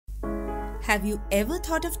Have you ever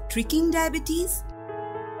thought of tricking diabetes?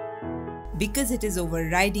 Because it is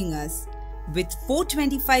overriding us with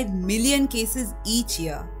 425 million cases each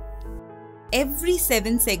year. Every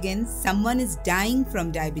 7 seconds, someone is dying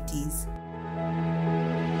from diabetes.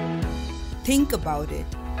 Think about it.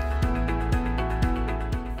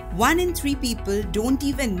 1 in 3 people don't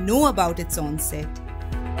even know about its onset.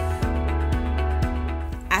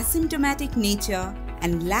 Asymptomatic nature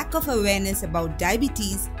and lack of awareness about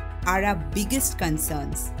diabetes are our biggest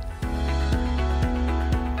concerns.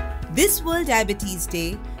 This World Diabetes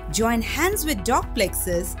Day, join hands with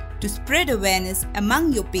Docplexus to spread awareness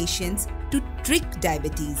among your patients to trick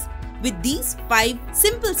diabetes with these 5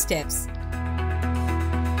 simple steps.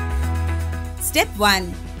 Step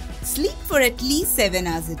 1. Sleep for at least 7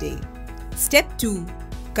 hours a day. Step 2.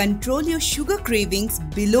 Control your sugar cravings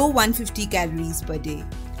below 150 calories per day.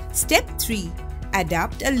 Step 3.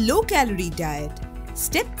 Adopt a low-calorie diet.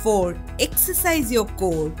 Step 4. Exercise your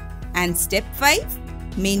core. And step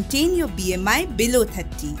 5. Maintain your BMI below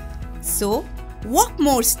 30. So, walk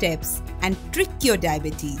more steps and trick your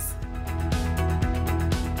diabetes.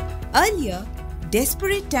 Earlier,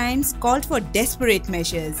 desperate times called for desperate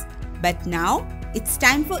measures, but now it's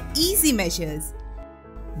time for easy measures.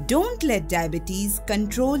 Don't let diabetes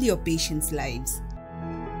control your patients' lives.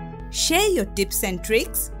 Share your tips and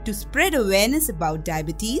tricks to spread awareness about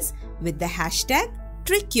diabetes with the hashtag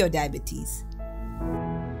 #TrickYourDiabetes.